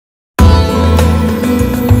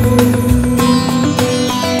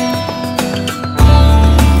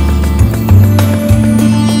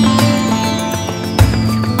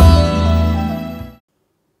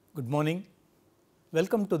morning.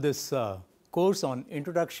 Welcome to this course on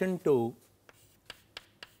Introduction to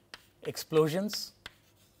Explosions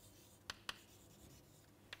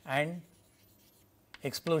and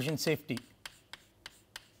Explosion Safety.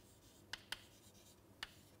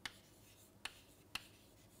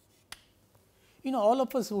 All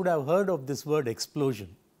of us would have heard of this word explosion.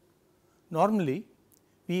 Normally,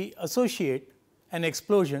 we associate an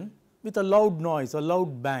explosion with a loud noise, a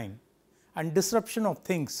loud bang, and disruption of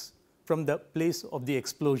things from the place of the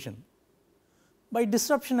explosion. By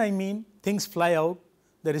disruption, I mean things fly out,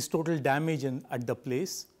 there is total damage at the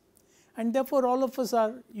place, and therefore, all of us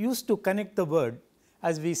are used to connect the word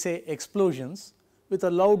as we say explosions with a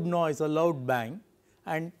loud noise, a loud bang,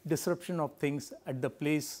 and disruption of things at the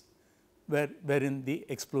place wherein the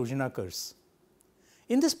explosion occurs.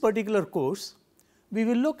 In this particular course, we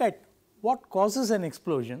will look at what causes an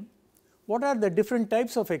explosion, what are the different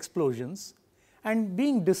types of explosions, and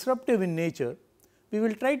being disruptive in nature, we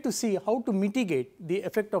will try to see how to mitigate the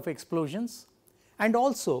effect of explosions, and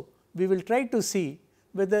also we will try to see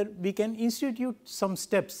whether we can institute some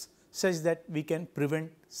steps such that we can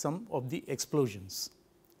prevent some of the explosions.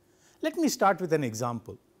 Let me start with an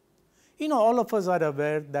example. All of us are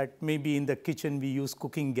aware that maybe in the kitchen we use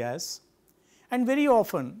cooking gas, and very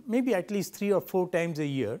often, maybe at least 3 or 4 times a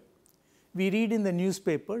year, we read in the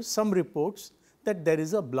newspapers some reports that there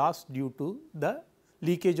is a blast due to the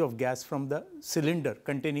leakage of gas from the cylinder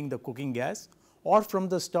containing the cooking gas, or from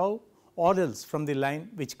the stove, or else from the line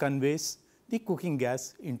which conveys the cooking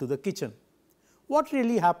gas into the kitchen. What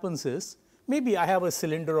really happens is, maybe I have a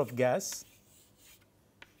cylinder of gas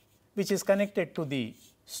which is connected to the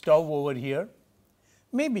stove over here.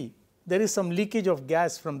 Maybe there is some leakage of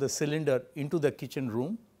gas from the cylinder into the kitchen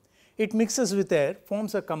room. It mixes with air,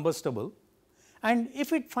 forms a combustible, and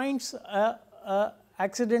if it finds a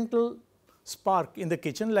accidental spark in the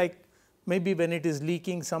kitchen, like maybe when it is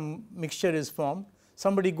leaking some mixture is formed,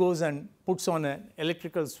 somebody goes and puts on an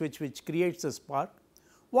electrical switch which creates a spark,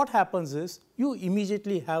 what happens is you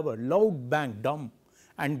immediately have a loud bang, dum,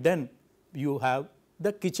 and then you have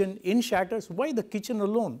the kitchen in shatters. Why the kitchen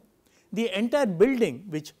alone? The entire building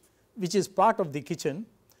which is part of the kitchen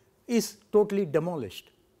is totally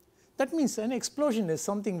demolished. That means an explosion is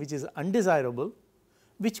something which is undesirable,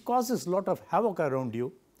 which causes lot of havoc around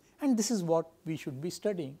you, and this is what we should be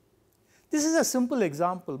studying. This is a simple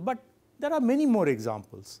example, but there are many more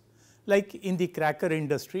examples. Like in the cracker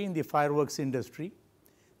industry, in the fireworks industry,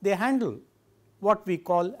 they handle what we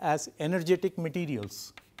call as energetic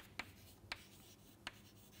materials.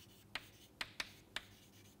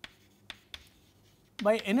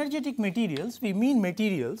 By energetic materials, we mean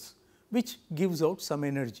materials which gives out some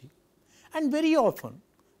energy, and very often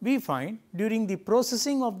we find during the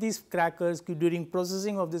processing of these crackers, during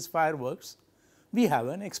processing of these fireworks, we have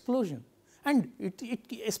an explosion, and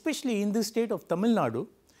especially in the state of Tamil Nadu,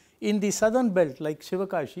 in the southern belt like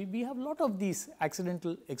Shivakashi, we have lot of these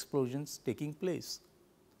accidental explosions taking place.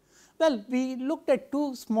 Well, we looked at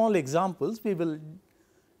 2 small examples. We will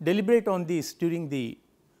deliberate on these during the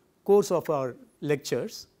course of our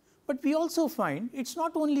lectures, but we also find it is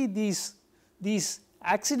not only these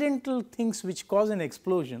accidental things which cause an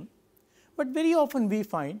explosion, but very often we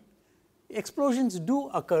find explosions do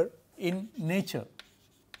occur in nature.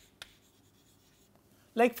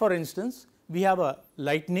 Like for instance, we have a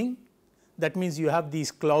lightning, that means you have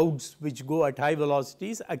these clouds which go at high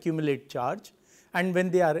velocities, accumulate charge, and when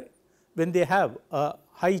they have a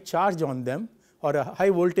high charge on them or a high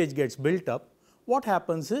voltage gets built up, what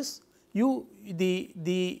happens is you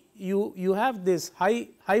have this high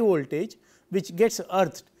voltage which gets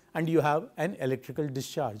earthed, and you have an electrical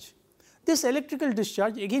discharge. This electrical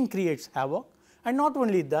discharge again creates havoc, and not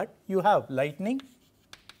only that, you have lightning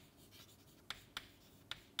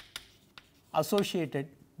associated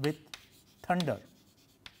with thunder.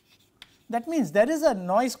 That means there is a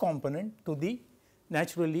noise component to the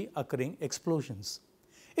naturally occurring explosions.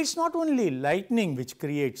 It is not only lightning which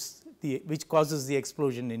causes the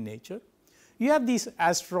explosion in nature. You have these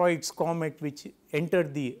asteroids, comets which enter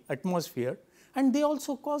the atmosphere, and they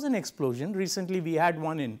also cause an explosion. Recently we had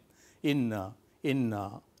one in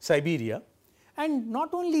Siberia, and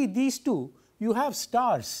not only these two, you have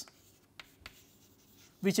stars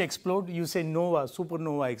which explode. You say nova,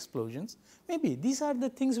 supernova explosions. Maybe these are the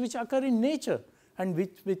things which occur in nature and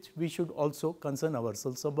which we should also concern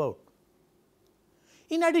ourselves about.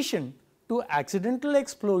 In addition to accidental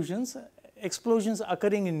explosions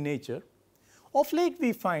occurring in nature, of late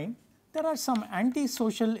we find there are some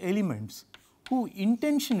antisocial elements who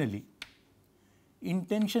intentionally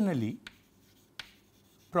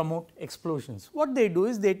promote explosions. What they do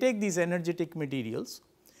is they take these energetic materials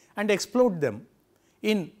and explode them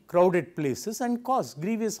in crowded places and cause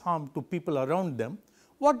grievous harm to people around them,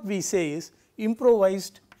 what we say is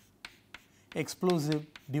improvised explosive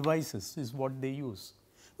devices is what they use.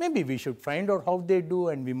 Maybe we should find out how they do,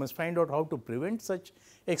 and we must find out how to prevent such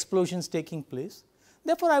explosions taking place.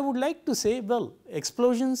 Therefore, I would like to say, well,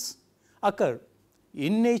 explosions occur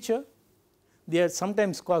in nature, they are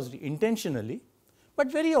sometimes caused intentionally,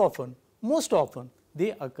 but very often, most often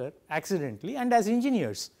they occur accidentally. And as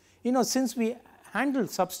engineers, since we handle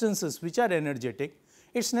substances which are energetic,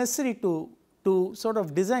 it is necessary to sort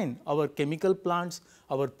of design our chemical plants,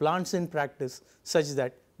 our plants in practice, such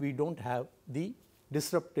that we do not have the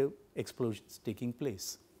disruptive explosions taking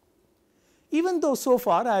place. Even though so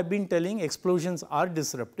far I have been telling explosions are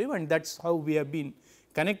disruptive, and that is how we have been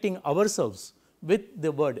connecting ourselves with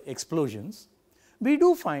the word explosions, we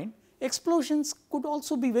do find explosions could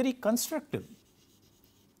also be very constructive.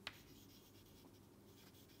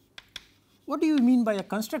 What do you mean by a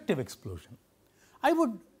constructive explosion? I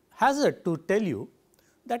would hazard to tell you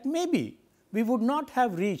that maybe we would not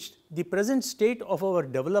have reached the present state of our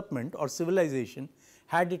development or civilization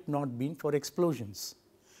had it not been for explosions.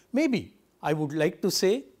 Maybe I would like to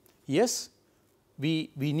say, yes,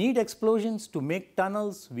 we need explosions to make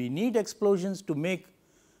tunnels, we need explosions to make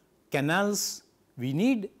canals, we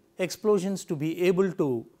need explosions to be able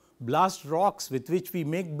to blast rocks with which we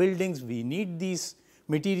make buildings, we need these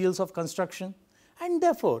materials of construction, and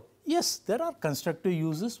therefore, yes, there are constructive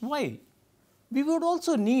uses. Why? We would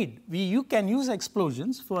also need, you can use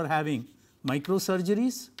explosions for having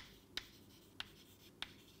microsurgeries.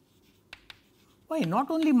 Why?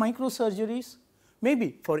 Not only microsurgeries,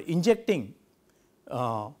 maybe for injecting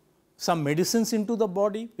some medicines into the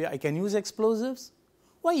body, I can use explosives.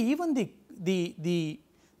 Why? Even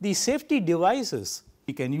the safety devices,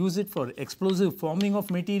 we can use it for explosive forming of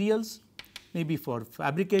materials, maybe for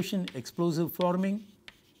fabrication, explosive forming,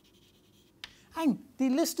 and the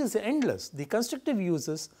list is endless. The constructive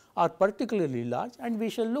uses are particularly large, and we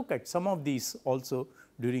shall look at some of these also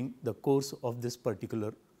during the course of this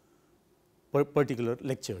particular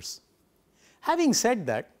lectures. Having said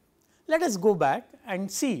that, let us go back and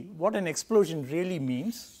see what an explosion really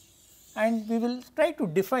means, and we will try to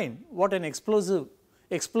define what an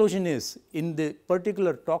explosion is in the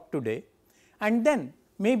particular talk today, and then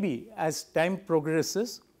maybe as time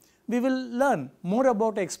progresses, we will learn more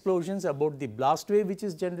about explosions, about the blast wave which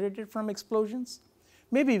is generated from explosions.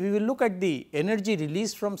 Maybe we will look at the energy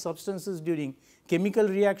released from substances during chemical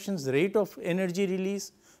reactions, rate of energy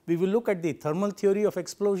release. We will look at the thermal theory of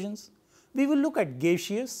explosions. We will look at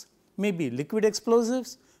gaseous, maybe liquid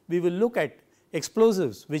explosives. We will look at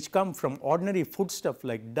explosives which come from ordinary foodstuff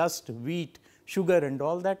like dust, wheat, sugar and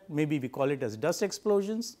all that. Maybe we call it as dust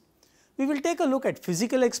explosions. We will take a look at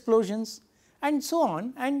physical explosions and so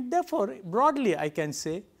on, and therefore, broadly I can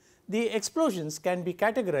say the explosions can be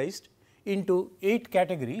categorized into 8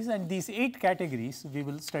 categories, and these 8 categories we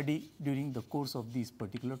will study during the course of these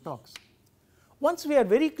particular talks. Once we are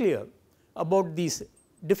very clear about these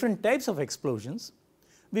different types of explosions,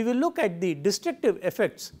 we will look at the destructive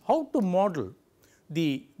effects, how to model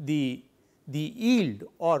the yield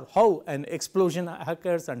or how an explosion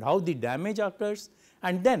occurs and how the damage occurs,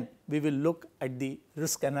 and then we will look at the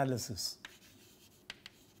risk analysis.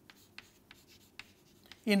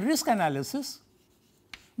 In risk analysis,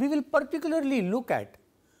 we will particularly look at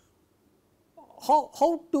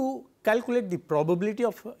how to calculate the probability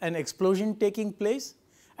of an explosion taking place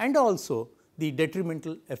and also the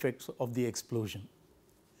detrimental effects of the explosion.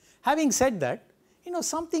 Having said that,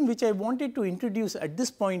 something which I wanted to introduce at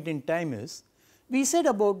this point in time is, we said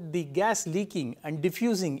about the gas leaking and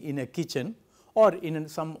diffusing in a kitchen or in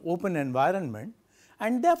some open environment,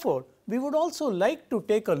 and therefore, we would also like to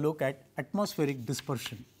take a look at atmospheric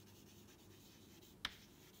dispersion.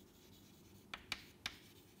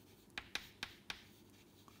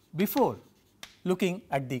 Before looking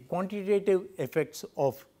at the quantitative effects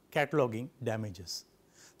of cataloging damages.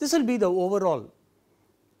 This will be the overall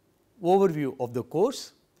overview of the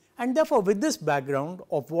course, and therefore, with this background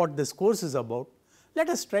of what this course is about, let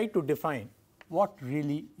us try to define what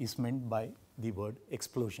really is meant by the word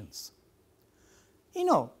explosions.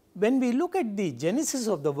 When we look at the genesis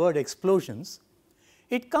of the word explosions,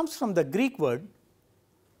 it comes from the Greek word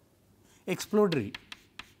explodere.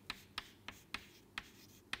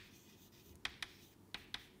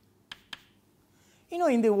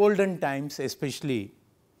 In the olden times, especially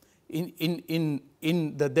in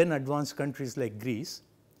the then advanced countries like Greece,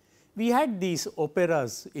 we had these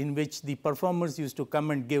operas in which the performers used to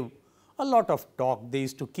come and give a lot of talk. They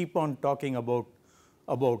used to keep on talking about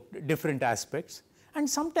different aspects, and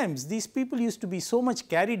sometimes these people used to be so much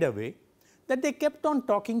carried away that they kept on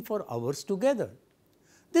talking for hours together.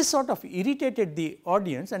 This sort of irritated the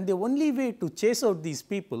audience, and the only way to chase out these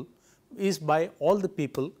people is by all the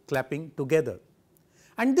people clapping together.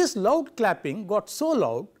 And this loud clapping got so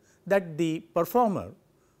loud that the performer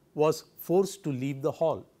was forced to leave the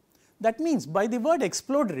hall. That means, by the word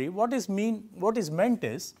explodatory, what is meant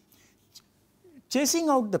is chasing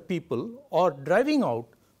out the people or driving out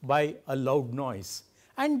by a loud noise.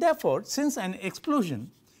 And therefore, since an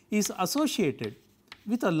explosion is associated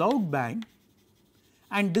with a loud bang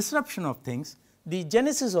and disruption of things, the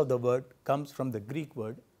genesis of the word comes from the Greek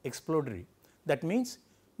word explodatory. That means,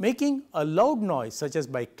 making a loud noise such as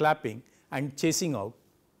by clapping and chasing out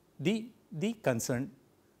the concerned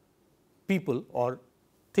people or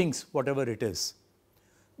things, whatever it is.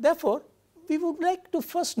 Therefore, we would like to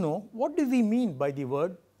first know what do we mean by the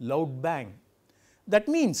word loud bang. That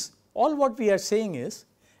means, all what we are saying is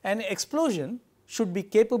an explosion should be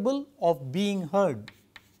capable of being heard.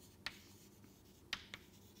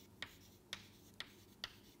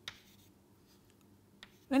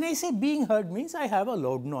 When I say being heard means I have a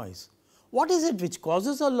loud noise. What is it which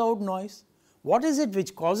causes a loud noise? What is it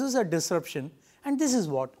which causes a disruption? And this is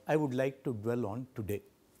what I would like to dwell on today.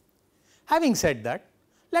 Having said that,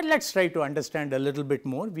 let us try to understand a little bit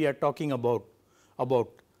more. We are talking about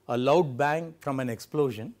a loud bang from an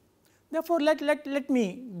explosion. Therefore, let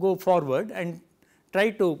me go forward and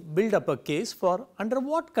try to build up a case for under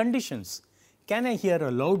what conditions can I hear a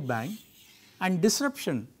loud bang and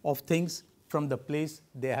disruption of things from the place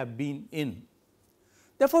they have been in.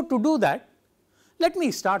 Therefore, to do that, let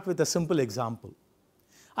me start with a simple example.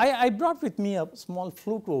 I brought with me a small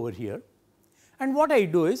flute over here, and what I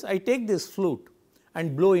do is I take this flute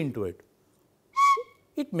and blow into it.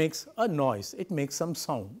 It makes a noise, it makes some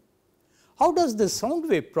sound. How does this sound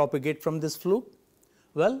wave propagate from this flute?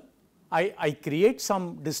 Well, I create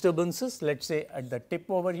some disturbances, let us say at the tip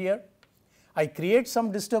over here. I create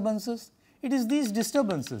some disturbances. It is these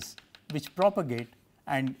disturbances which propagate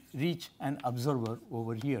and reach an observer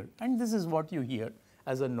over here, and this is what you hear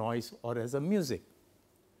as a noise or as a music.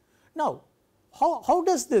 Now, how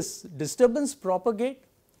does this disturbance propagate?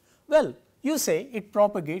 Well, you say it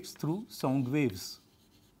propagates through sound waves.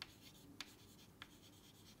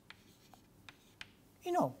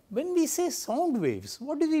 You know, when we say sound waves,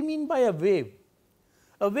 what do we mean by a wave?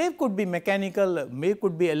 A wave could be mechanical, a wave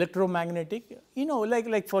could be electromagnetic. You know,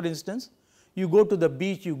 like for instance, you go to the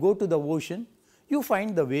beach, you go to the ocean, you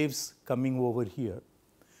find the waves coming over here.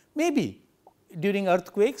 Maybe during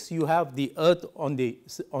earthquakes, you have the earth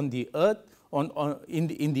in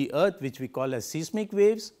the earth, which we call as seismic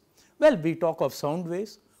waves. Well, we talk of sound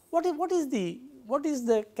waves. What is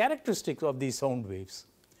the characteristics of these sound waves?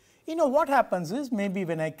 You know, what happens is maybe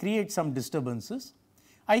when I create some disturbances,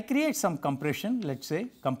 I create some compression, let us say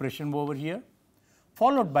compression over here,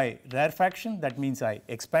 followed by rarefaction, that means I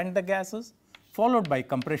expand the gases, followed by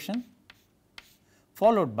compression,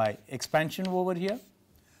 followed by expansion over here.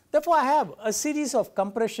 Therefore, I have a series of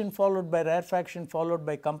compression followed by rarefaction, followed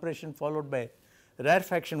by compression, followed by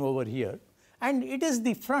rarefaction over here, and it is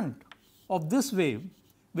the front of this wave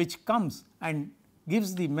which comes and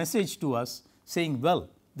gives the message to us saying, well,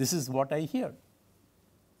 this is what I hear.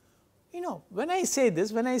 You know, when I say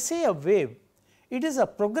this, when I say a wave, it is a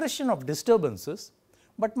progression of disturbances,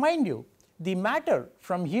 but mind you, the matter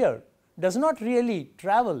from here does not really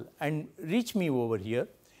travel and reach me over here.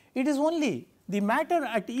 It is only the matter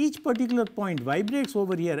at each particular point vibrates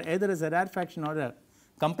over here either as a rarefaction or a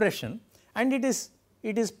compression, and it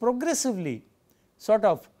is progressively sort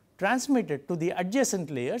of transmitted to the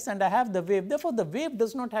adjacent layers, and I have the wave. Therefore, the wave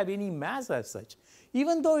does not have any mass as such.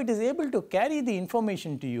 Even though it is able to carry the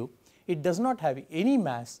information to you, it does not have any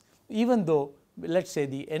mass, even though let us say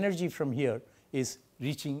the energy from here is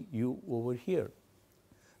reaching you over here.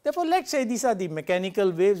 Therefore, let us say these are the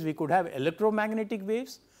mechanical waves. We could have electromagnetic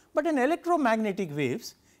waves, but an electromagnetic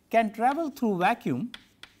waves can travel through vacuum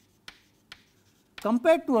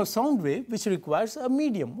compared to a sound wave which requires a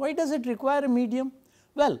medium. Why does it require a medium?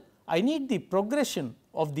 Well, I need the progression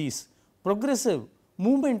of these progressive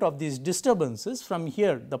movement of these disturbances. From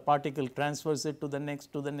here the particle transfers it to the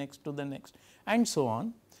next, to the next, to the next, and so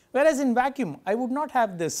on. Whereas in vacuum I would not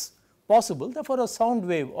have this possible. Therefore, a sound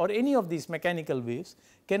wave or any of these mechanical waves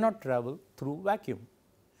cannot travel through vacuum.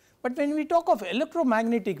 But when we talk of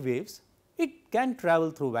electromagnetic waves, it can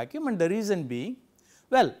travel through vacuum, and the reason being,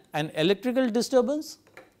 well, an electrical disturbance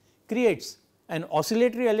creates an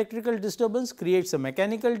oscillatory electrical disturbance, creates a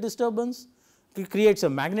mechanical disturbance, creates a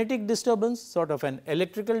magnetic disturbance, sort of an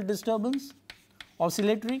electrical disturbance,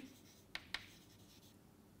 oscillatory,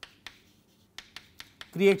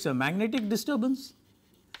 creates a magnetic disturbance,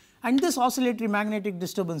 and this oscillatory magnetic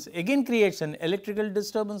disturbance again creates an electrical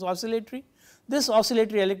disturbance oscillatory. This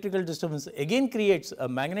oscillatory electrical disturbance again creates a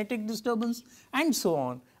magnetic disturbance, and so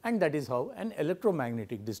on, and that is how an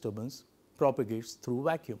electromagnetic disturbance propagates through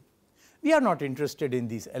vacuum. We are not interested in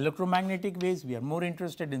these electromagnetic waves, we are more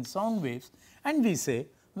interested in sound waves, and we say,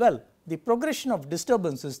 well, the progression of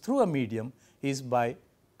disturbances through a medium is by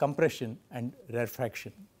compression and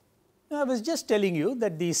rarefaction. Now, I was just telling you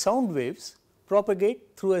that these sound waves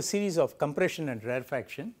propagate through a series of compression and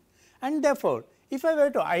rarefaction, and therefore, if I were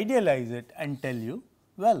to idealize it and tell you,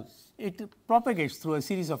 well, it propagates through a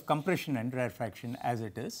series of compression and rarefaction as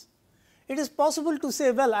it is possible to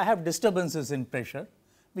say, well, I have disturbances in pressure,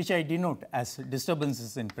 which I denote as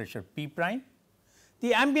disturbances in pressure P prime.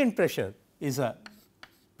 The ambient pressure is a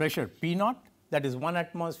pressure P naught, that is 1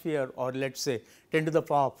 atmosphere, or let us say 10 to the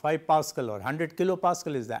power 5 Pascal or 100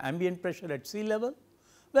 kilopascal is the ambient pressure at sea level.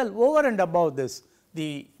 Well, over and above this,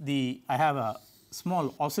 I have a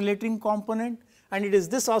small oscillating component, and it is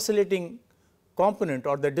this oscillating component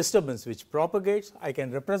or the disturbance which propagates. I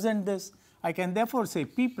can represent this. I can therefore say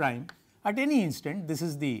P prime at any instant. This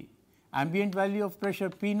is the ambient value of pressure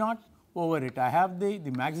P naught. Over it I have the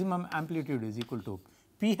maximum amplitude is equal to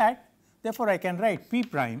P hat. Therefore, I can write P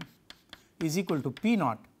prime is equal to P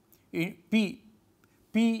naught P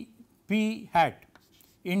hat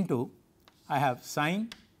into I have sine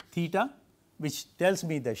theta, which tells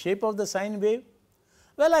me the shape of the sine wave.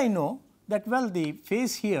 Well, I know that the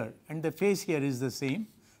phase here and the phase here is the same.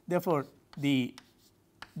 Therefore, the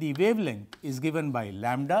wavelength is given by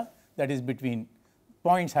lambda, that is between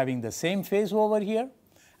points having the same phase over here,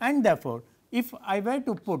 and therefore, if I were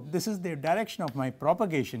to put this is the direction of my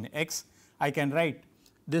propagation x, I can write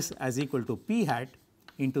this as equal to P hat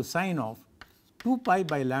into sine of 2 pi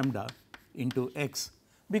by lambda into x,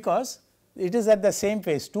 because it is at the same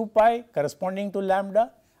phase 2 pi corresponding to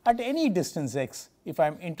lambda at any distance x. If I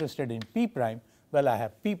am interested in P prime, well, I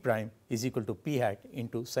have P prime is equal to P hat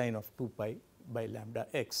into sine of 2 pi by lambda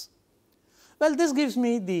x. Well, this gives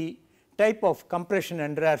me the type of compression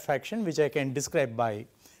and rarefaction which I can describe by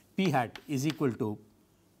P hat is equal to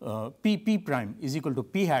P prime is equal to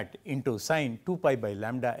P hat into sine 2 pi by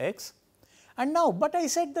lambda x. And now, but I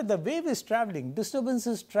said that the wave is travelling, disturbance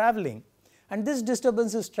is travelling, and this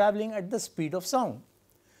disturbance is travelling at the speed of sound.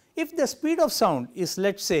 If the speed of sound is,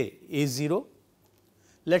 let us say, a0,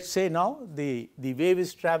 let us say now the wave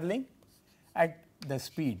is travelling at the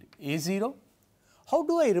speed a0, how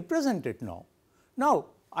do I represent it now? Now,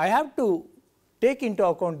 I have to take into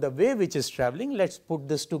account the wave which is travelling. Let us put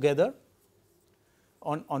this together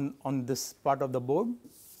on this part of the board.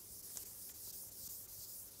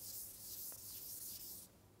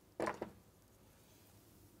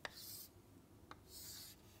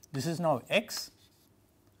 This is now x,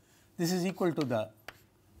 this is equal to the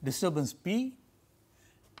disturbance P.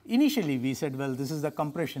 Initially we said, well, this is the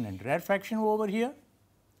compression and rarefaction over here.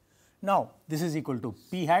 Now, this is equal to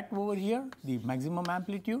P hat over here, the maximum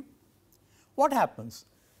amplitude. What happens?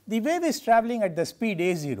 The wave is travelling at the speed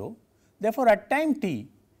a0, therefore, at time t,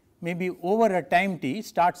 maybe over a time t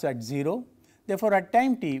starts at 0, therefore, at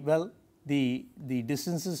time t, well, the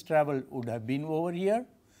distances travelled would have been over here,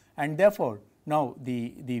 and therefore, now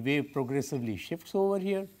the wave progressively shifts over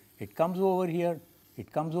here, it comes over here,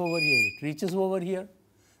 it comes over here, it reaches over here.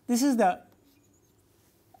 This is the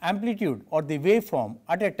amplitude or the waveform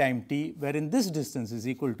at a time t, wherein this distance is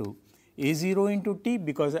equal to a0 into t,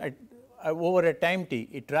 because at over a time t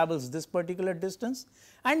it travels this particular distance,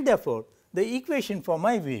 and therefore, the equation for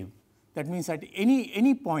my wave, that means at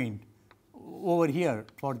any point over here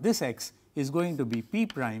for this x is going to be P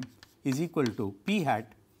prime is equal to P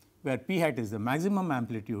hat, where P hat is the maximum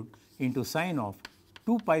amplitude into sine of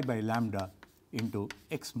 2 pi by lambda into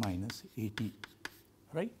x minus at,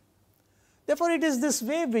 right. Therefore, it is this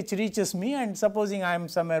wave which reaches me, and supposing I am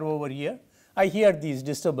somewhere over here, I hear these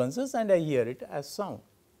disturbances and I hear it as sound,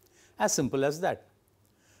 as simple as that.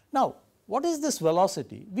 Now, what is this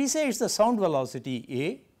velocity? We say it is the sound velocity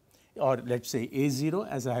a, or let us say a0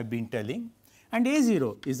 as I have been telling, and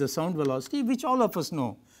a0 is the sound velocity which all of us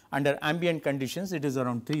know under ambient conditions it is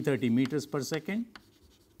around 330 meters per second.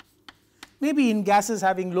 Maybe in gases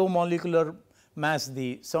having low molecular mass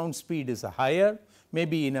the sound speed is higher,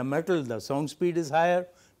 maybe in a metal the sound speed is higher,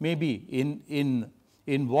 maybe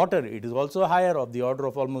in water it is also higher of the order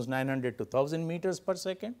of almost 900 to 1000 meters per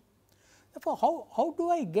second. Therefore, how do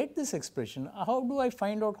I get this expression? How do I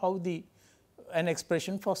find out how an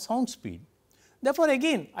expression for sound speed? Therefore,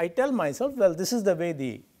 again I tell myself, well, this is the way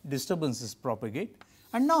the disturbances propagate,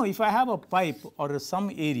 and now if I have a pipe or some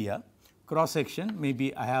area cross section,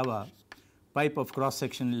 maybe I have a pipe of cross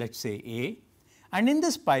section, let us say A, and in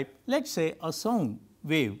this pipe let us say a sound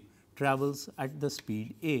wave travels at the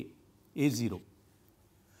speed A0.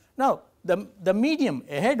 Now, the medium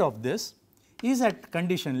ahead of this is at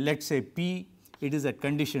condition, let us say P, it is at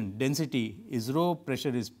condition density is rho,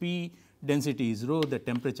 pressure is P, density is rho, the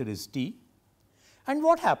temperature is T. And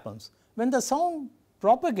what happens? When the sound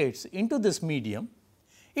propagates into this medium,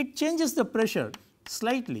 it changes the pressure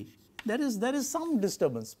slightly. There is some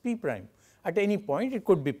disturbance P prime at any point, it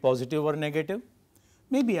could be positive or negative.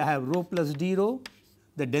 Maybe I have rho plus d rho,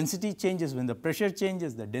 the density changes when the pressure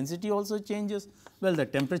changes, the density also changes, well the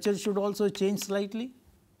temperature should also change slightly.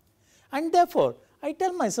 And therefore, I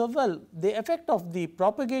tell myself, well, the effect of the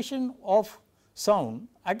propagation of sound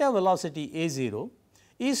at a velocity a0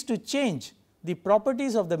 is to change the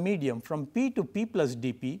properties of the medium from P to P plus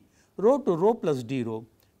dP, rho to rho plus d rho,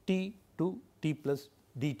 T to T plus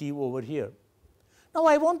dt over here. Now,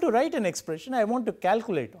 I want to write an expression, I want to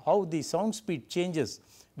calculate how the sound speed changes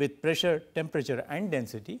with pressure, temperature and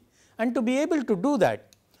density, and to be able to do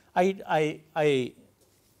that, I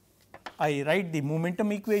write the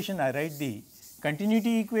momentum equation, I write the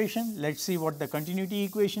continuity equation. Let us see what the continuity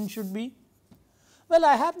equation should be. Well,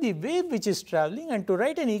 I have the wave which is travelling, and to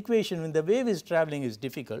write an equation when the wave is travelling is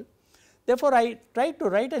difficult. Therefore, I try to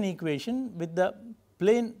write an equation with the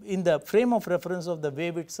plane in the frame of reference of the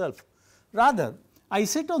wave itself. Rather, I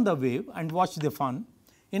sit on the wave and watch the fun.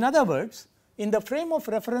 In other words, in the frame of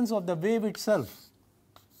reference of the wave itself,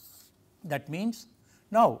 that means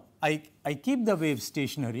now I keep the wave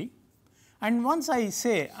stationary, and once I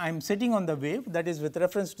say I am sitting on the wave, that is with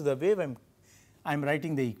reference to the wave I am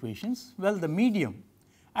writing the equations. Well, the medium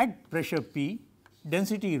at pressure P,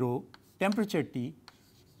 density rho, temperature T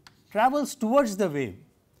travels towards the wave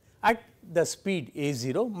at the speed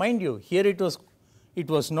a0. Mind you, here it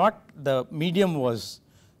was not, the medium was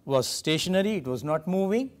stationary, it was not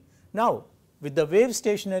moving. Now, with the wave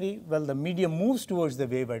stationary, well, the medium moves towards the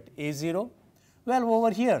wave at a0. Well,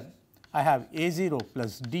 over here I have a0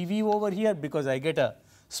 plus dv over here, because I get a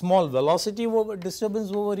small velocity over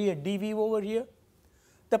disturbance over here, dv over here.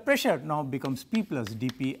 The pressure now becomes P plus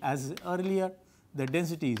dP as earlier, the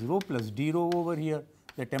density is rho plus d rho over here,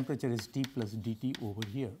 the temperature is T plus dt over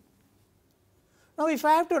here. Now, if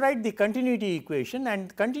I have to write the continuity equation,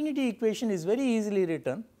 and continuity equation is very easily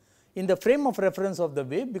written in the frame of reference of the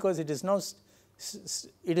wave, because it is now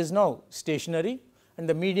stationary and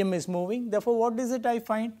the medium is moving. Therefore, what is it I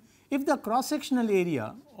find? If the cross sectional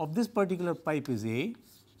area of this particular pipe is A,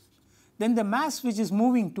 then the mass which is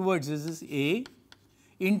moving towards this is A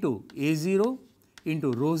into A0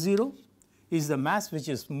 into rho 0 is the mass which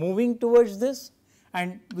is moving towards this,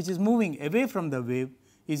 and which is moving away from the wave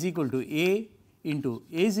is equal to A into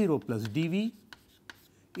A0 plus dV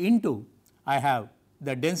into I have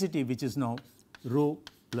the density which is now rho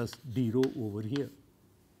plus d rho over here.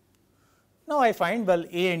 Now, I find, well,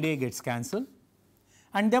 A and A gets cancelled,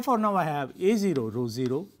 and therefore, now I have A0 rho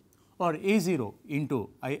 0 or A0 into,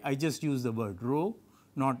 I just use the word rho,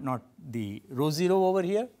 not the rho 0 over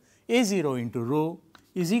here, A0 into rho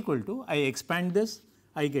is equal to, I expand this,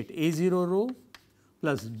 I get A0 rho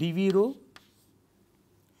plus dV rho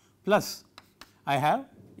plus I have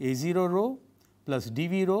A0 rho plus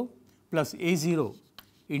dV rho plus A0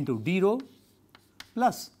 into d rho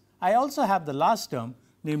plus I also have the last term,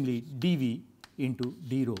 namely dV into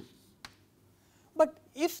d rho. But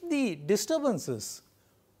if the disturbances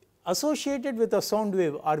associated with a sound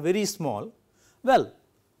wave are very small, well,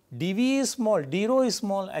 dV is small, d rho is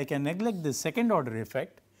small, I can neglect the second order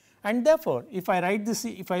effect, and therefore, if I write this,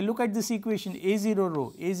 if I look at this equation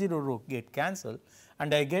A0 rho get cancelled,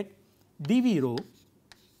 and I get dV rho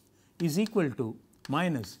is equal to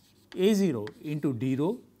minus A0 into d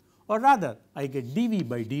rho, or rather I get dV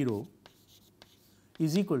by d rho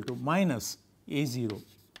is equal to minus A0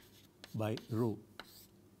 by rho.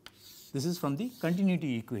 This is from the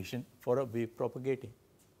continuity equation for a wave propagating.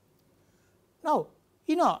 Now,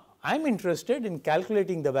 I am interested in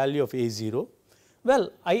calculating the value of A0.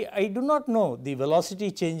 Well, I do not know the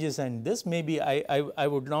velocity changes, and this maybe I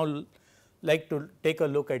would now like to take a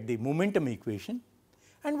look at the momentum equation.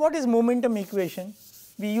 And what is momentum equation?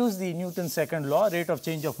 We use the Newton's second law, rate of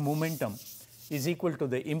change of momentum is equal to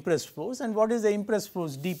the impressed force, and what is the impressed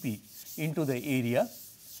force dP into the area,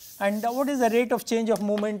 and what is the rate of change of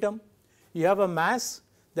momentum? You have a mass,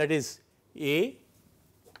 that is A,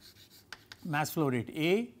 mass flow rate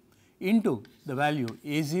A into the value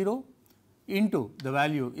A0 into the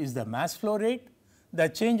value is the mass flow rate, the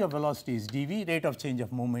change of velocity is dV, rate of change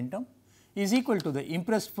of momentum is equal to the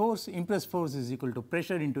impressed force is equal to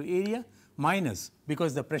pressure into area minus,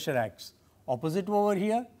 because the pressure acts opposite over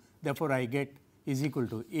here, therefore, I get is equal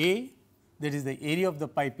to A, that is the area of the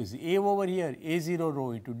pipe is A over here, A0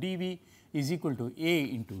 rho into dV is equal to A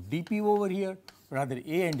into dP over here, rather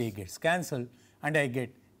A and A gets cancelled and I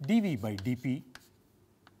get dV by dP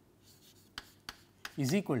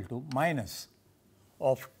is equal to minus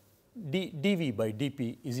of dV by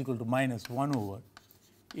dP is equal to minus 1 over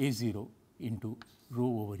A0 into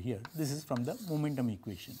rho over here. This is from the momentum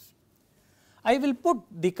equation. I will put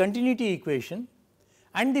the continuity equation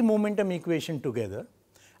and the momentum equation together,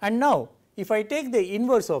 and now if I take the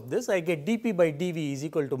inverse of this, I get dP by dV is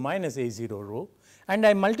equal to minus A0 rho, and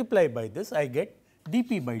I multiply by this, I get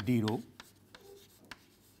dP by d rho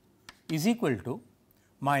is equal to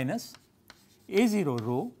minus A0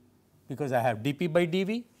 rho, because I have dP by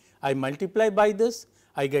dV, I multiply by this,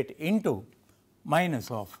 I get into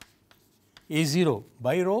minus of A0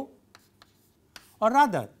 by rho, or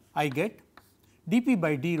rather I get dP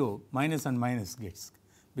by d rho minus and minus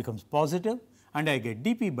becomes positive, and I get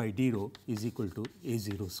dP by d rho is equal to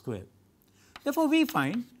A0 square. Therefore, we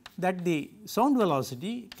find that the sound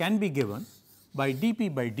velocity can be given by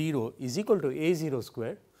dP by d rho is equal to A0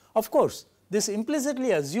 square. Of course, this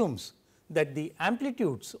implicitly assumes that the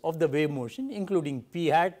amplitudes of the wave motion, including p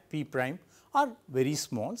hat, p prime, are very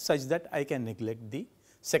small, such that I can neglect the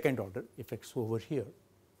second order effects over here.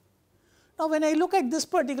 Now, when I look at this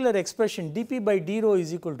particular expression dP by d rho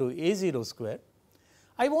is equal to A0 square,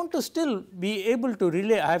 I want to still be able to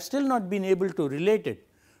relate, I have still not been able to relate it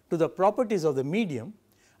to the properties of the medium,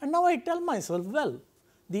 and now I tell myself, well,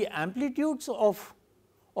 the amplitudes of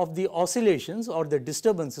the oscillations or the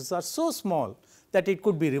disturbances are so small that it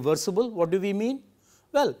could be reversible. What do we mean?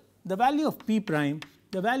 Well, the value of p prime,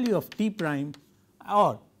 the value of t prime,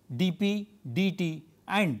 or dP, dt,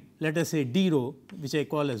 and let us say d rho, which I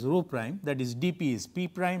call as rho prime, that is dP is p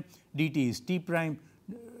prime, dt is t prime,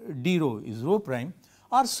 d rho is rho prime,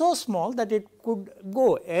 are so small that it could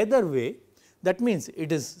go either way. That means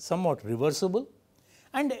it is somewhat reversible,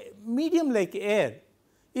 and medium like air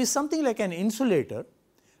is something like an insulator,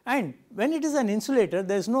 and when it is an insulator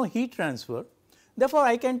there is no heat transfer. Therefore,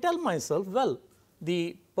 I can tell myself, well,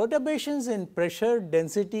 the perturbations in pressure,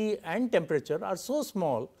 density and temperature are so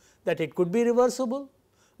small that it could be reversible.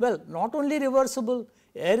 Well, not only reversible,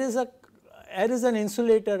 air is an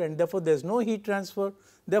insulator, and therefore, there is no heat transfer.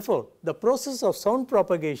 Therefore, the process of sound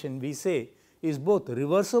propagation we say is both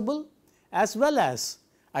reversible as well as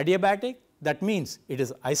adiabatic. That means, it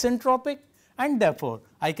is isentropic, and therefore,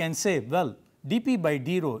 I can say, well, dP by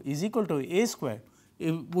d rho is equal to A square.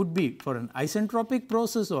 It would be for an isentropic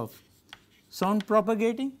process of sound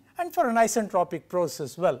propagating, and for an isentropic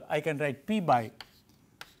process, well, I can write P by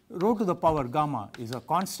rho to the power gamma is a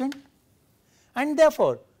constant, and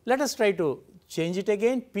therefore, let us try to change it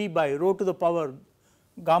again. P by rho to the power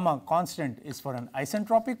gamma constant is for an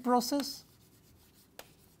isentropic process,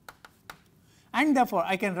 and therefore,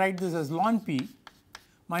 I can write this as ln P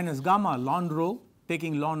minus gamma ln rho,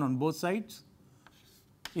 taking ln on both sides,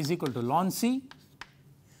 is equal to ln C.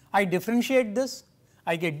 I differentiate this,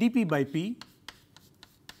 I get dP by P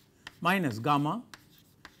minus gamma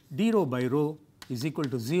d rho by rho is equal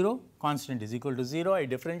to 0, constant is equal to 0, I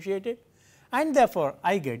differentiate it, and therefore,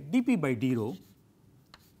 I get dP by d rho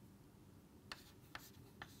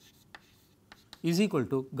is equal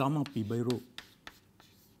to gamma p by rho.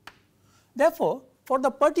 Therefore, for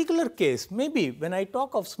the particular case, maybe when I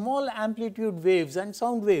talk of small amplitude waves and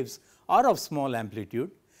sound waves are of small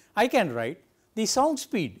amplitude, I can write the sound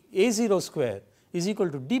speed A0 square is equal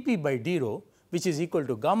to dP by d rho, which is equal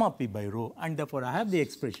to gamma p by rho, and therefore, I have the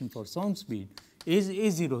expression for sound speed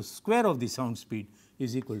A0 square of the sound speed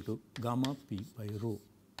is equal to gamma p by rho.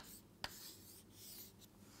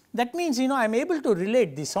 That means, I am able to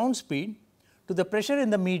relate the sound speed to the pressure in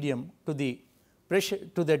the medium, to the pressure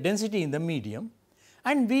to the density in the medium,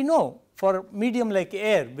 and we know for medium like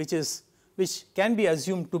air, which can be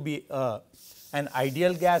assumed to be an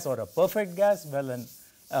ideal gas or a perfect gas. Well,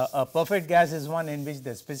 a perfect gas is one in which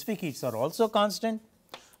the specific heats are also constant.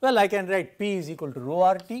 Well, I can write P is equal to rho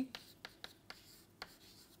RT,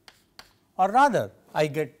 or rather I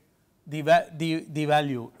get the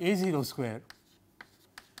value A0 square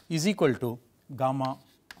is equal to gamma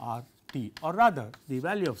RT, or rather the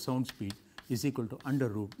value of sound speed is equal to under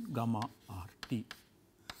root gamma RT.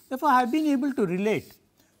 Therefore, I have been able to relate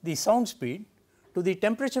the sound speed to the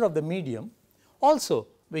temperature of the medium. Also,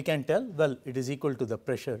 we can tell, well, it is equal to the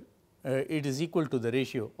pressure, it is equal to the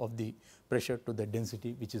ratio of the pressure to the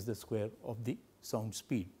density, which is the square of the sound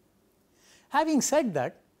speed. Having said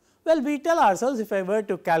that, well, we tell ourselves, if I were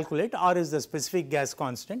to calculate, R is the specific gas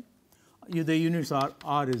constant, the units are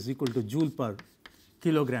R is equal to joule per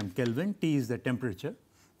kilogram Kelvin, T is the temperature.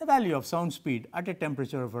 the value of sound speed at a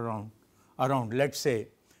temperature of around let us say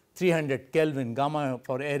 300 Kelvin, gamma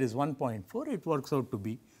for air is 1.4, it works out to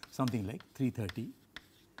be something like 330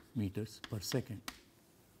 meters per second.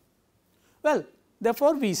 Well,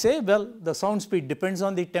 therefore, we say well the sound speed depends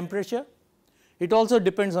on the temperature, it also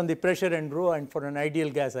depends on the pressure and rho, and for an ideal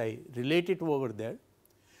gas I relate it over there.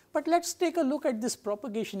 But let us take a look at this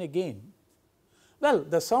propagation again. Well,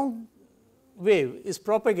 the sound wave is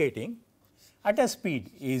propagating at a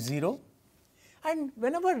speed A0, and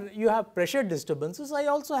whenever you have pressure disturbances, I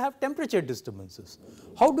also have temperature disturbances.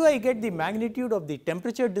 How do I get the magnitude of the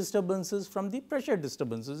temperature disturbances from the pressure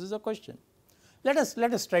disturbances is a question. Let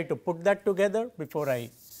us try to put that together before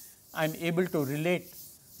I am able to relate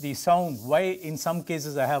the sound, why in some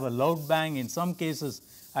cases I have a loud bang, in some cases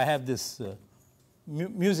I have this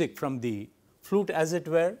music from the flute as it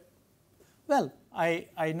were. Well,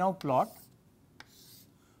 I now plot,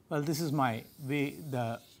 well this is my way,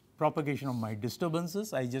 the propagation of my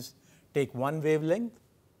disturbances. I just take one wavelength,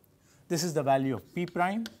 this is the value of p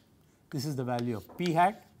prime, this is the value of p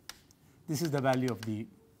hat, this is the value of the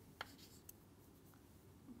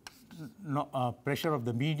pressure of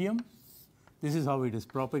the medium, this is how it is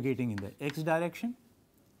propagating in the x direction.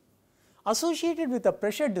 Associated with the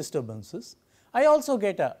pressure disturbances, I also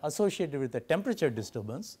get associated with the temperature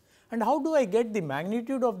disturbance. And how do I get the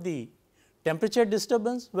magnitude of the temperature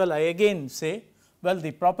disturbance? Well, I again say, well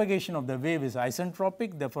the propagation of the wave is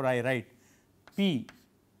isentropic, therefore I write p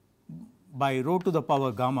by rho to the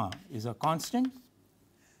power gamma is a constant.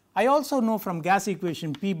 I also know from gas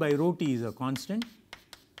equation p by rho t is a constant.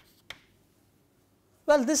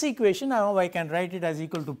 Well, this equation now I can write it as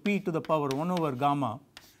equal to p to the power 1 over gamma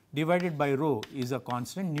divided by rho is a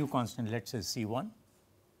constant, new constant, let us say C1.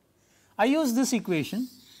 I use this equation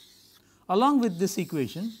along with this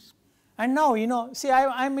equation, and now see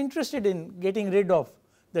I am interested in getting rid of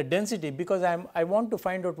the density because I want to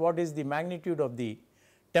find out what is the magnitude of the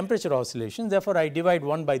temperature oscillation. Therefore, I divide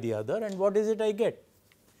one by the other, and what is it I get?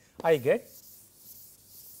 I get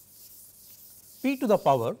p to the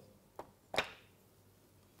power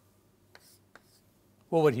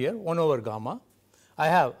over here 1 over gamma.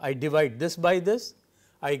 I divide this by this,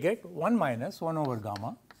 I get 1 minus 1 over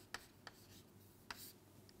gamma,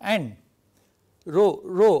 and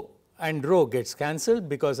rho and rho gets cancelled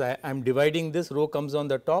because I am dividing this, rho comes on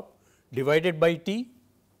the top, divided by t,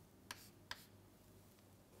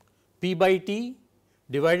 p by t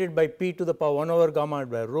divided by p to the power 1 over gamma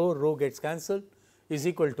by rho gets cancelled is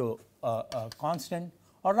equal to a constant,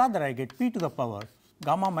 or rather I get p to the power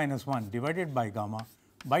gamma minus 1 divided by gamma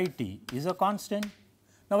by t is a constant.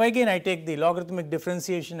 Now, again I take the logarithmic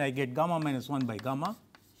differentiation, I get gamma minus 1 by gamma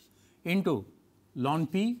into ln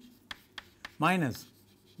p minus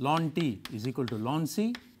ln t is equal to ln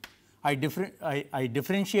c. I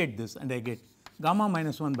differentiate this and I get gamma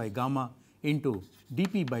minus 1 by gamma into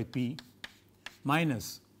dp by p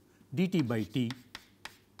minus dt by t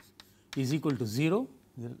is equal to 0,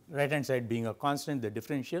 the right hand side being a constant, the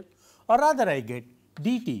differential, or rather I get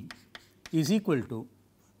dt is equal to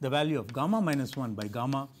the value of gamma minus 1 by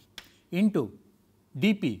gamma into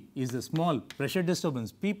dp is the small pressure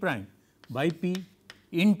disturbance p prime by p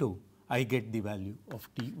into I get the value of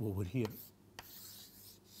t over here.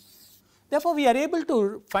 Therefore, we are able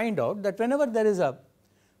to find out that whenever there is a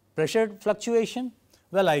pressure fluctuation,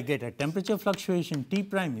 well I get a temperature fluctuation T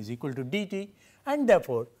prime is equal to dt, and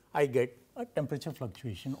therefore, I get a temperature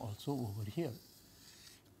fluctuation also over here.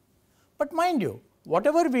 But mind you,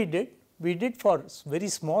 whatever we did for very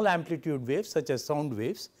small amplitude waves such as sound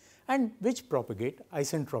waves and which propagate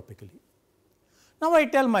isentropically. Now, I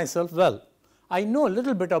tell myself, well, I know a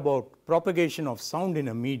little bit about propagation of sound in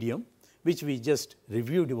a medium, which we just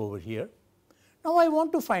reviewed over here. Now, I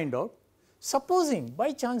want to find out, supposing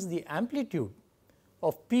by chance the amplitude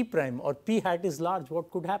of p prime or p hat is large,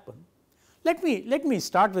 what could happen? Let me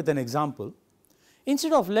start with an example.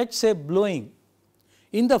 Instead of let us say blowing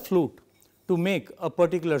in the flute to make a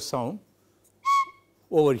particular sound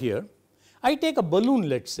over here, I take a balloon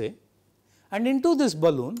let us say, and into this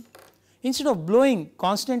balloon, instead of blowing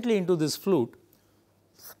constantly into this flute,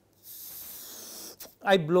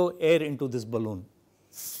 I blow air into this balloon.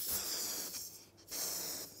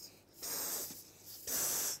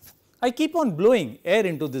 I keep on blowing air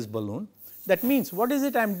into this balloon. That means, what is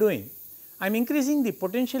it I am doing? I am increasing the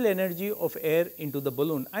potential energy of air into the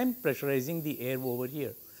balloon. I am pressurizing the air over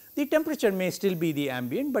here. The temperature may still be the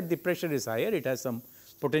ambient, but the pressure is higher, it has some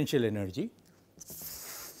potential energy.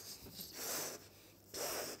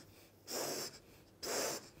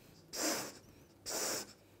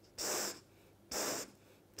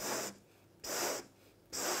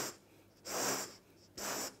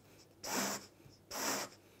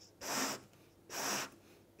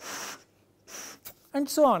 and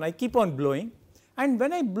so on. I keep on blowing, and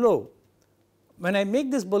when I blow, when I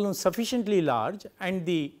make this balloon sufficiently large and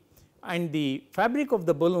the fabric of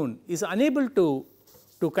the balloon is unable to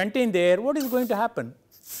contain the air, what is going to happen?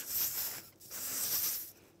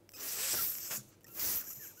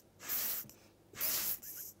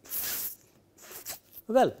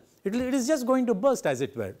 Well, it is just going to burst, as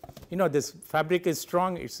it were. You know, this fabric is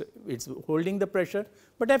strong, it's holding the pressure,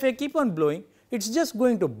 but if I keep on blowing, it's just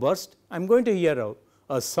going to burst. I am going to hear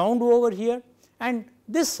a sound over here, and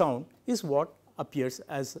this sound is what appears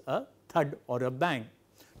as a thud or a bang.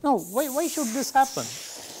 Now, why should this happen?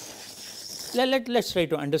 Let's try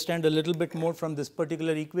to understand a little bit more from this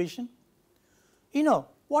particular equation. You know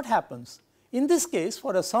what happens in this case,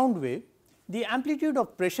 for a sound wave, the amplitude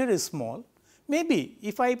of pressure is small. Maybe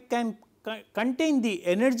if I can contain the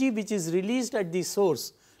energy which is released at the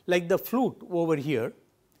source, like the flute over here,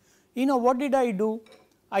 you know what did I do?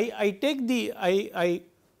 I take the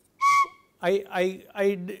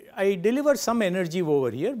I deliver some energy over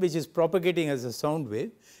here which is propagating as a sound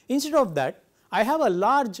wave. Instead of that, I have a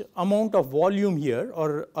large amount of volume here,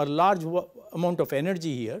 or a large amount of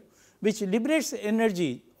energy here, which liberates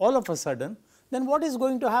energy all of a sudden. Then what is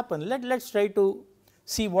going to happen? Let's try to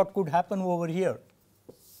see what could happen over here.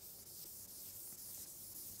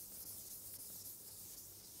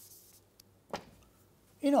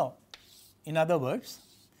 You know, in other words,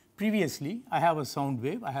 previously I have a sound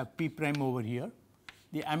wave, I have P prime over here,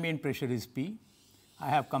 the ambient pressure is P, I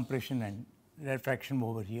have compression and rarefaction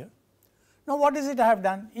over here. Now, what is it I have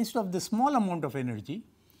done? Instead of the small amount of energy,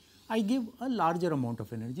 I give a larger amount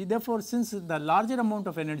of energy. Therefore, since the larger amount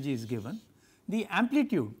of energy is given, the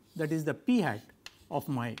amplitude, that is the P hat of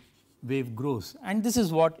my wave grows, and this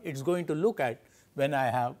is what it is going to look at when I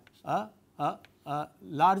have a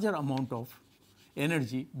larger amount of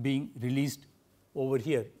energy being released over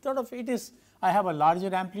here. Sort of it is, I have a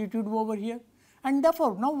larger amplitude over here, and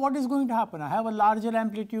therefore, now what is going to happen? I have a larger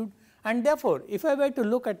amplitude, and therefore, if I were to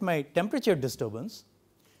look at my temperature disturbance,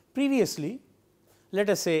 previously let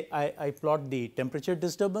us say I plot the temperature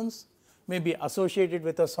disturbance, maybe associated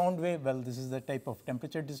with a sound wave. Well, this is the type of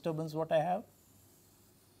temperature disturbance what I have.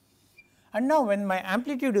 And now, when my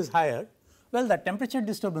amplitude is higher, well, the temperature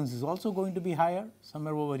disturbance is also going to be higher,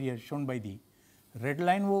 somewhere over here shown by the red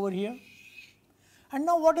line over here. And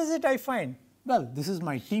now, what is it I find? Well, this is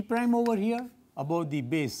my T prime over here, above the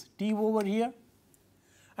base T over here.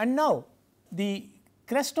 And now, the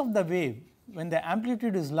crest of the wave, when the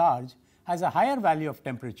amplitude is large, has a higher value of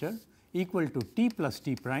temperature equal to T plus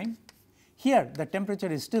T prime. Here, the temperature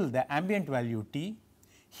is still the ambient value T.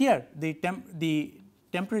 Here, the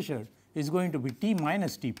temperature is going to be T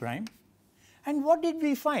minus T prime. And what did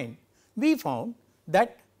we find? We found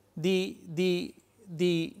that the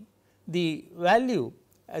value,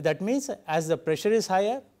 that means as the pressure is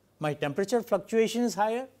higher, my temperature fluctuation is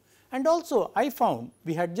higher, and also I found,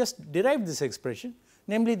 we had just derived this expression,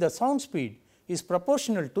 namely the sound speed is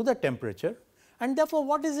proportional to the temperature, and therefore,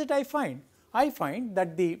 what is it I find? I find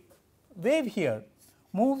that the wave here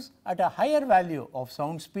moves at a higher value of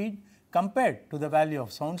sound speed compared to the value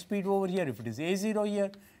of sound speed over here. If it is A0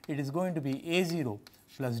 here, it is going to be A0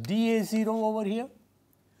 plus dA0 over here.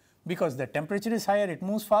 Because the temperature is higher, it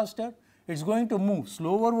moves faster. It is going to move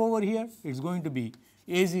slower over here. It is going to be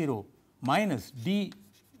A0 minus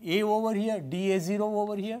dA over here, dA0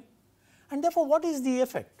 over here. And therefore, what is the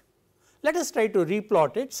effect? Let us try to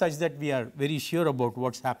replot it such that we are very sure about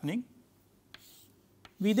what is happening.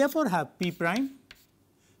 We therefore have P prime,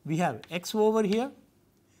 we have x over here.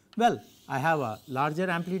 Well, I have a larger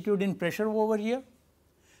amplitude in pressure over here,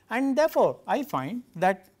 and therefore, I find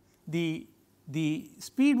that the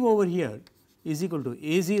speed over here is equal to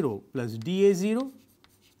A0 plus dA0,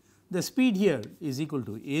 the speed here is equal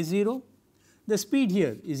to A0, the speed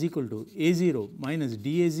here is equal to A0 minus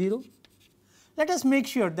dA0. Let us make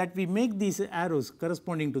sure that we make these arrows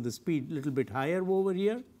corresponding to the speed little bit higher over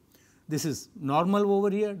here. This is normal over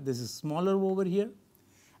here, this is smaller over here,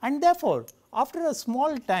 and therefore, after a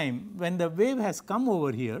small time when the wave has come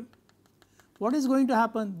over here, what is going to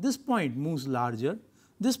happen? This point moves larger,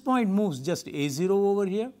 this point moves just A0 over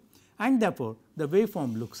here, and therefore, the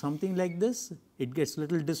waveform looks something like this, it gets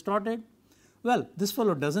little distorted. Well, this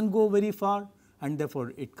fellow does not go very far, and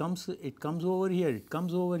therefore, it comes over here, it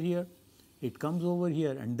comes over here, it comes over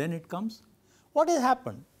here, and then it comes. What has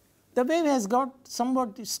happened? The wave has got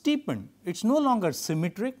somewhat steepened, it is no longer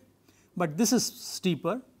symmetric, but this is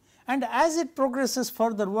steeper, and as it progresses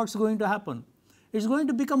further, what is going to happen? It is going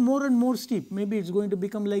to become more and more steep, maybe it is going to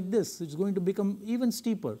become like this, it is going to become even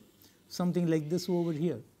steeper, something like this over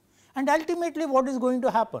here. And ultimately, what is going to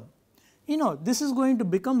happen? You know, this is going to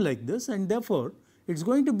become like this, and therefore, it is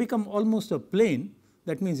going to become almost a plane.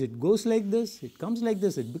 That means, it goes like this, it comes like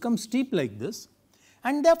this, it becomes steep like this,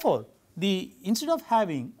 and therefore, instead of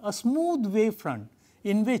having a smooth wave front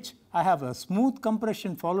in which I have a smooth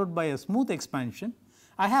compression followed by a smooth expansion,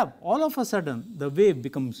 I have all of a sudden the wave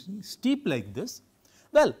becomes steep like this.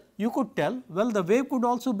 Well, you could tell, well, the wave could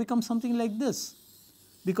also become something like this,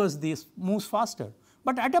 because this moves faster.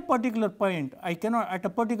 But at a particular point, I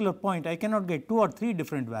cannot get 2 or 3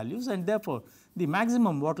 different values, and therefore, the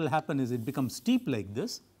maximum what will happen is it becomes steep like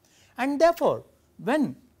this, and therefore,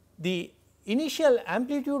 when the initial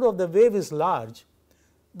amplitude of the wave is large,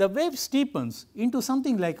 the wave steepens into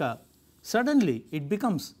something like a, suddenly it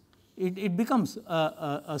becomes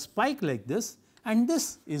a spike like this, and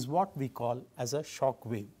this is what we call as a shock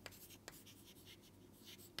wave.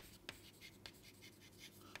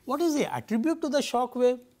 What is the attribute to the shock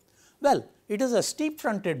wave? Well, it is a steep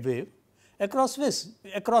fronted wave across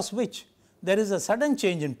which there is a sudden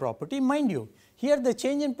change in property. Mind you, here the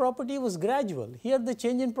change in property was gradual, here the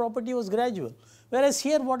change in property was gradual, whereas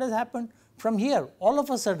here what has happened? From here all of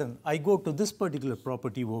a sudden I go to this particular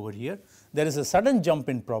property over here, there is a sudden jump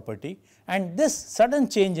in property, and this sudden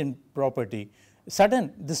change in property,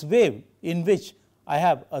 this wave in which I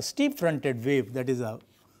have a steep fronted wave, that is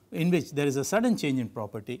in which there is a sudden change in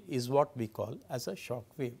property, is what we call as a shock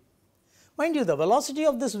wave. Mind you, the velocity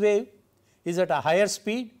of this wave is at a higher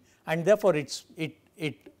speed, and therefore,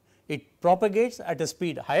 it propagates at a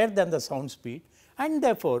speed higher than the sound speed, and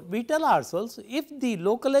therefore, we tell ourselves, if the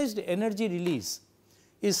localized energy release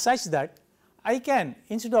is such that I can,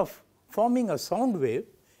 instead of forming a sound wave,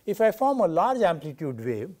 if I form a large amplitude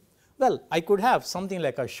wave, well, I could have something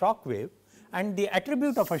like a shock wave, and the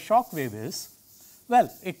attribute of a shock wave is, well,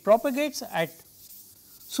 it propagates at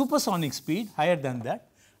supersonic speed higher than that,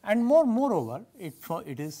 and moreover,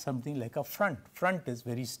 it is something like a front is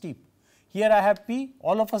very steep. Here I have P,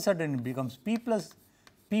 all of a sudden it becomes P plus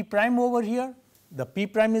P prime over here, the P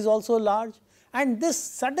prime is also large, and this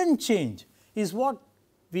sudden change is what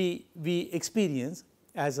we experience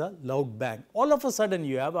as a loud bang. All of a sudden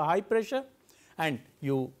you have a high pressure and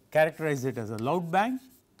you characterize it as a loud bang.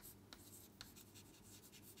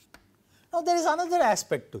 Now, there is another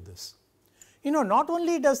aspect to this. Not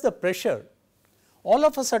only does the pressure all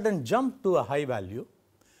of a sudden jump to a high value,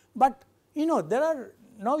 but there are,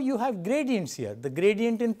 now you have gradients here, the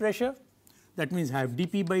gradient in pressure, that means I have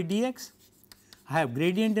dP by dx, I have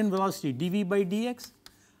gradient in velocity dV by dx,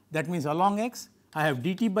 that means along x, I have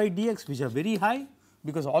dt by dx, which are very high,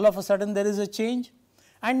 because all of a sudden there is a change,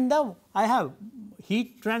 and now I have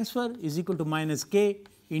heat transfer is equal to minus k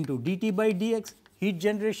into dt by dx, heat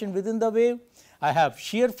generation within the wave, I have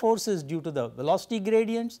shear forces due to the velocity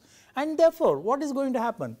gradients, and therefore, what is going to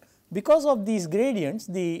happen? Because of these gradients,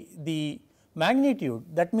 the magnitude,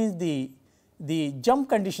 that means the jump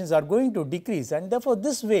conditions are going to decrease, and therefore,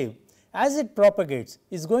 this wave as it propagates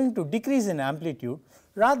is going to decrease in amplitude.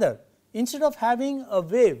 Rather, instead of having a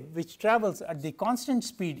wave which travels at the constant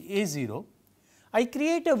speed a0, I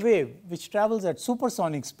create a wave which travels at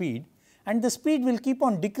supersonic speed, and the speed will keep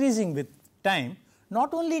on decreasing with time.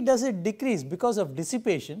 Not only does it decrease because of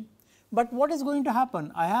dissipation, but what is going to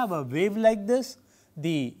happen? I have a wave like this,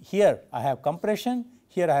 here I have compression,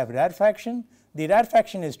 here I have rarefaction. The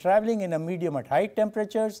rarefaction is traveling in a medium at high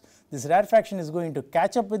temperatures. This rarefaction is going to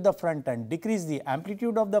catch up with the front and decrease the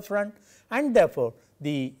amplitude of the front, and therefore,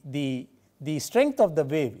 the strength of the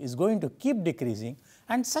wave is going to keep decreasing,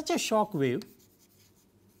 and such a shock wave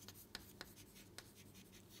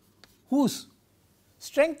whose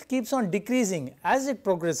strength keeps on decreasing as it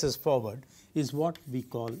progresses forward is what we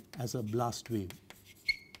call as a blast wave.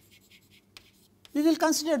 We will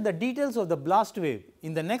consider the details of the blast wave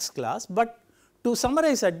in the next class, but to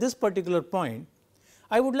summarize at this particular point,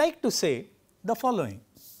 I would like to say the following.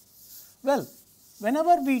 Well,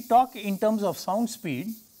 whenever we talk in terms of sound speed,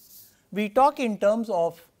 we talk in terms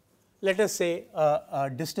of, let us say, a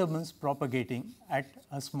disturbance propagating at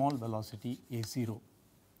a small velocity a0.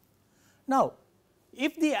 Now,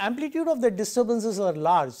 if the amplitude of the disturbances are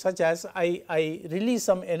large, such as I release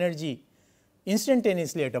some energy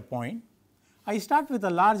instantaneously at a point, I start with a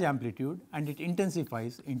large amplitude and it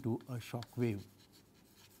intensifies into a shock wave.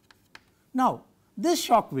 Now, this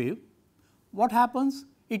shock wave, what happens?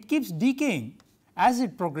 It keeps decaying as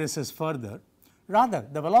it progresses further, rather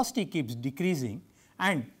the velocity keeps decreasing,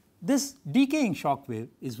 and this decaying shock wave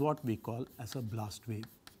is what we call as a blast wave.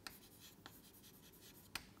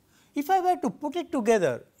 If I were to put it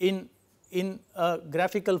together in a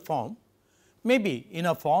graphical form, maybe in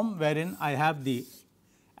a form wherein I have the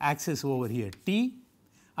axis over here t,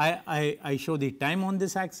 I show the time on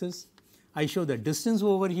this axis, I show the distance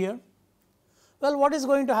over here. Well, what is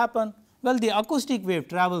going to happen? Well, the acoustic wave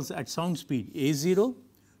travels at sound speed A0,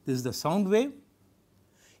 this is the sound wave.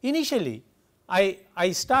 Initially,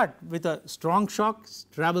 I start with a strong shock,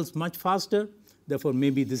 travels much faster, therefore,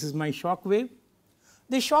 maybe this is my shock wave.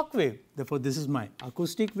 The shock wave, therefore, this is my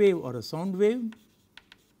acoustic wave or a sound wave.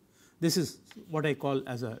 This is what I call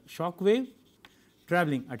as a shock wave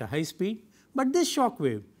traveling at a high speed, but this shock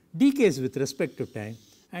wave decays with respect to time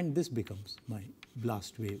and this becomes my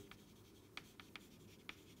blast wave.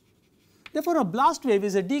 Therefore, a blast wave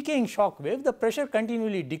is a decaying shock wave, the pressure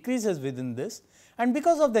continually decreases within this, and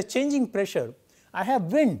because of the changing pressure I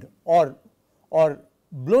have wind or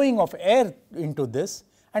blowing of air into this,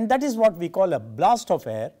 and that is what we call a blast of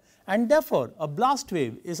air, and therefore, a blast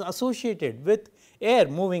wave is associated with air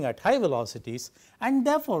moving at high velocities, and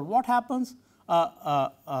therefore, what happens?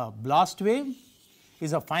 A blast wave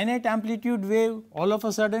is a finite amplitude wave, all of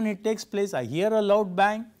a sudden it takes place, I hear a loud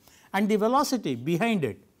bang and the velocity behind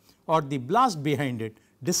it or the blast behind it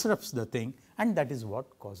disrupts the thing, and that is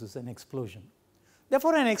what causes an explosion.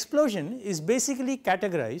 Therefore, an explosion is basically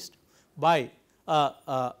categorized by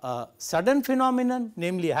a sudden phenomenon,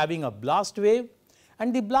 namely having a blast wave,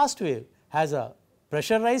 and the blast wave has a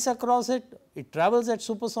pressure rise across it, it travels at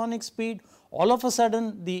supersonic speed, all of a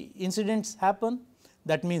sudden the incidents happen,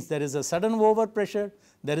 that means there is a sudden overpressure,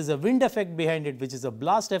 there is a wind effect behind it which is a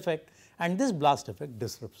blast effect, and this blast effect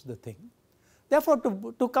disrupts the thing. Therefore,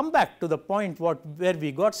 to come back to the point where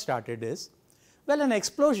we got started is, well, an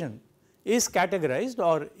explosion is categorized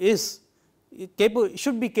or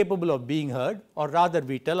should be capable of being heard, or rather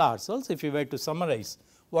we tell ourselves, if we were to summarize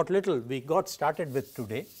what little we got started with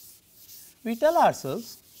today, we tell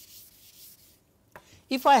ourselves,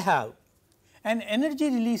 if I have an energy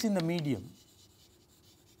release in the medium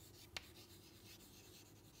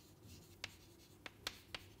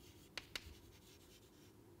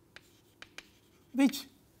which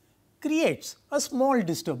creates a small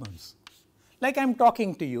disturbance, like I am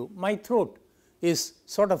talking to you, my throat is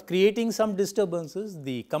sort of creating some disturbances,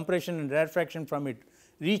 the compression and rarefaction from it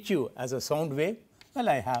reach you as a sound wave, well,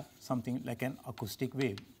 I have something like an acoustic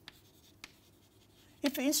wave.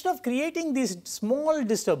 If instead of creating these small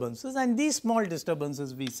disturbances, and these small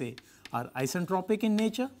disturbances we say are isentropic in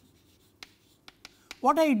nature,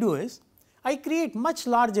 what I do is I create much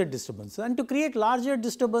larger disturbances, and to create larger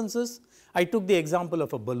disturbances I took the example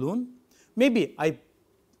of a balloon, maybe I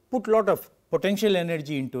put lot of potential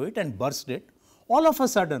energy into it and burst it, all of a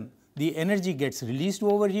sudden the energy gets released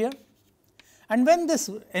over here, and when this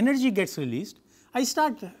energy gets released I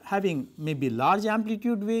start having maybe large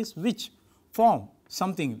amplitude waves which form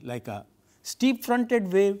something like a steep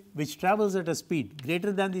fronted wave which travels at a speed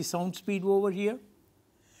greater than the sound speed over here,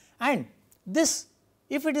 and this,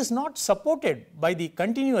 if it is not supported by the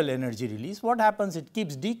continual energy release, what happens? It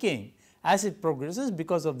keeps decaying as it progresses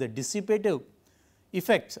because of the dissipative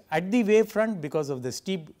effects at the wave front, because of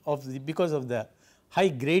the because of the high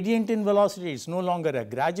gradient in velocity. It is no longer a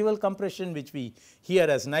gradual compression which we hear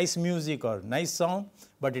as nice music or nice sound,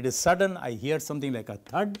 but it is sudden. I hear something like a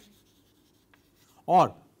thud,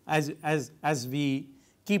 or as we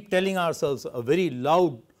keep telling ourselves, a very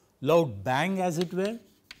loud bang as it were.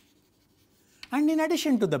 And in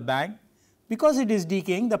addition to the bang, because it is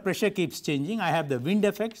decaying, the pressure keeps changing, I have the wind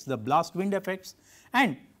effects, the blast wind effects,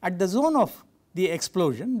 and at the zone of the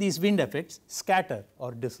explosion these wind effects scatter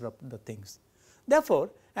or disrupt the things. Therefore,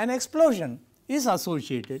 an explosion is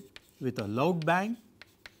associated with a loud bang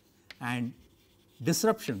and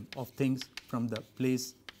disruption of things from the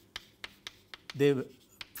place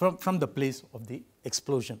from the place of the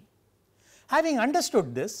explosion. Having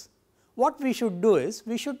understood this, what we should do is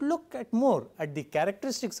we should look at more at the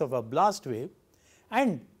characteristics of a blast wave,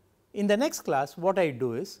 and in the next class what I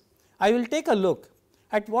do is I will take a look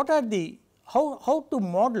at what are the how to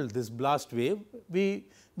model this blast wave.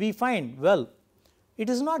 We find, well, it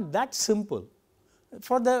is not that simple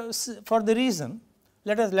for the reason,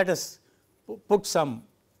 let us put some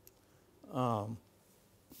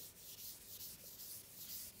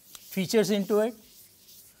features into it.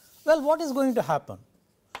 Well, what is going to happen?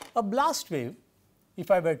 A blast wave,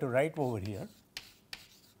 if I were to write over here,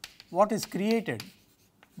 what is created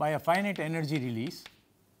by a finite energy release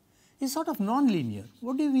is sort of non-linear.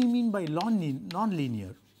 What do we mean by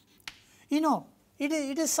non-linear? You know,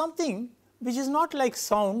 it is something which is not like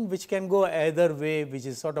sound which can go either way, which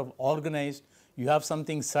is sort of organized. You have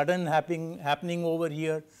something sudden happening over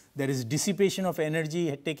here, there is dissipation of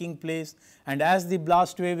energy taking place, and as the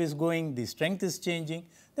blast wave is going, the strength is changing.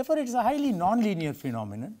 Therefore, it is a highly non-linear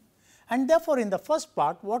phenomenon, and therefore, in the first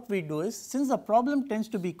part what we do is, since the problem tends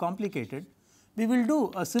to be complicated, we will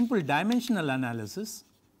do a simple dimensional analysis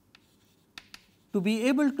to be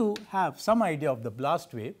able to have some idea of the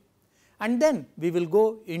blast wave, and then we will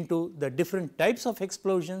go into the different types of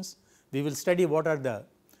explosions. We will study what are the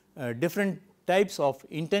different types of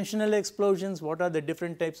intentional explosions, what are the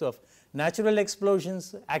different types of natural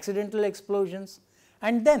explosions, accidental explosions,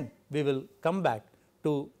 and then we will come back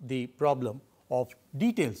to the problem of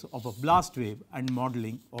details of a blast wave and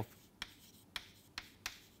modeling of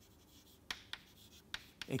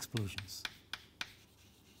explosions.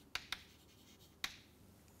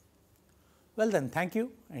 Well then, thank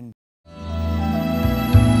you, and